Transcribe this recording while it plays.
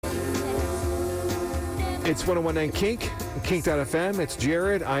It's 1019 Kink, Kink.fm. It's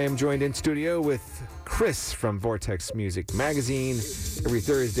Jared. I am joined in studio with Chris from Vortex Music Magazine. Every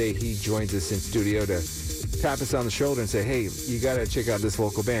Thursday, he joins us in studio to tap us on the shoulder and say, hey, you got to check out this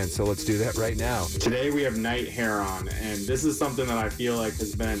local band. So let's do that right now. Today we have Heron, and this is something that I feel like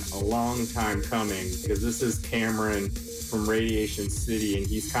has been a long time coming, because this is Cameron from Radiation City, and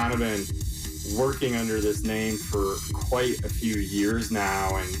he's kind of been working under this name for quite a few years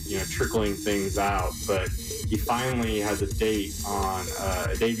now, and trickling things out. But he finally has a date on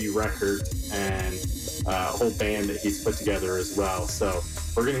a debut record and a whole band that he's put together as well. So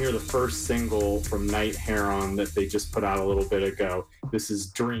we're going to hear the first single from Heron that they just put out a little bit ago. This is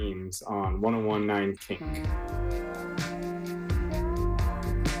Dreams on 1019 Kink.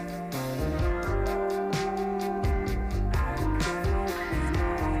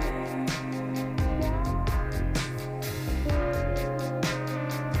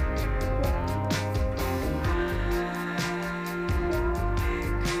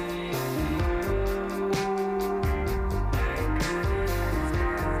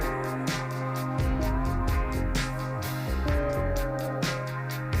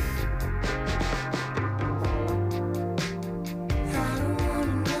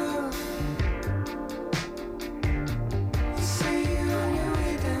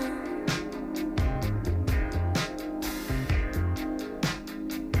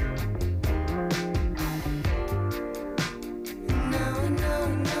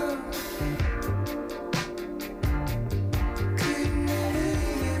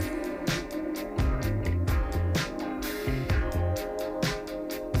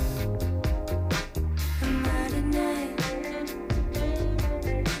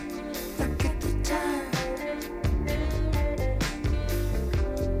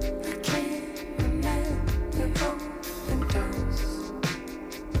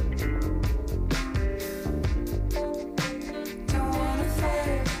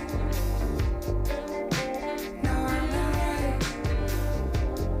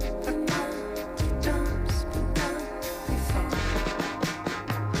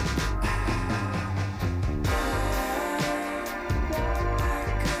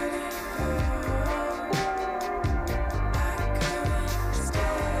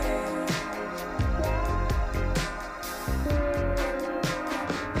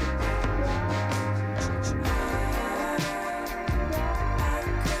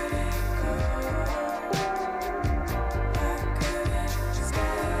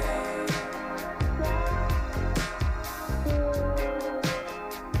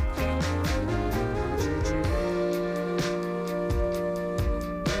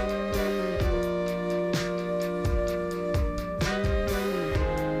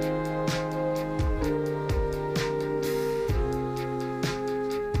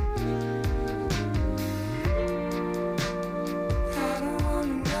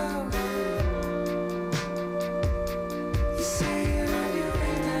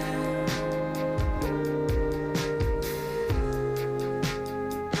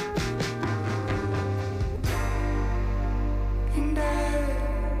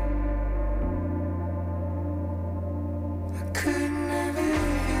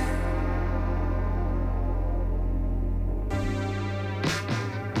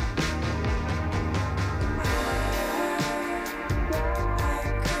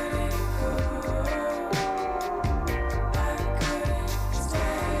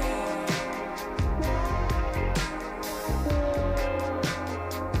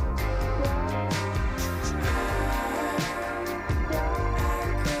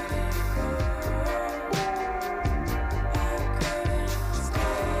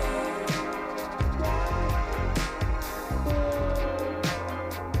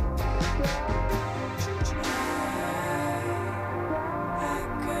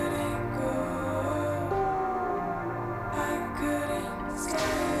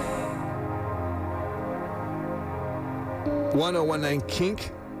 1019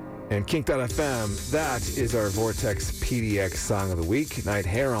 Kink and Kink.fm. That is our Vortex PDX Song of the Week.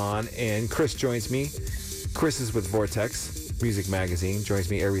 Heron, and Chris joins me. Chris is with Vortex Music Magazine,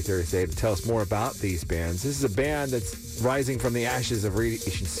 joins me every Thursday to tell us more about these bands. This is a band that's rising from the ashes of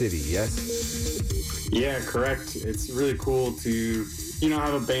Radiation City, yes? Yeah, correct. It's really cool to,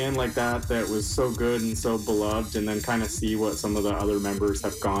 have a band like that was so good and so beloved, and then kind of see what some of the other members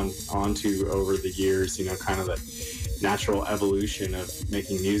have gone on to over the years, kind of the natural evolution of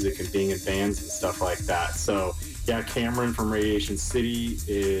making music and being in bands and stuff like that. So yeah, Cameron from Radiation City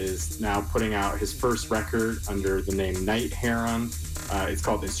is now putting out his first record under the name Heron. It's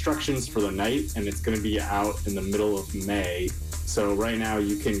called Instructions for the Night, and it's going to be out in the middle of May. So right now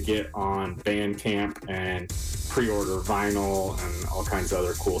you can get on Bandcamp and pre-order vinyl and all kinds of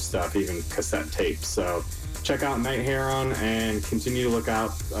other cool stuff, even cassette tapes. So check out Night Heron and continue to look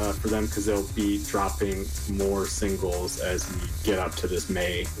out for them, because they'll be dropping more singles as we get up to this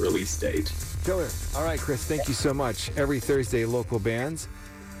May release date. Killer. All right, Chris, thank you so much. Every Thursday, local bands.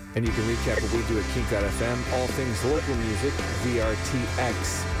 And you can recap what we do at kink.fm. All things local music,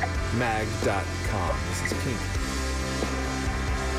 vrtxmag.com. This is Kink.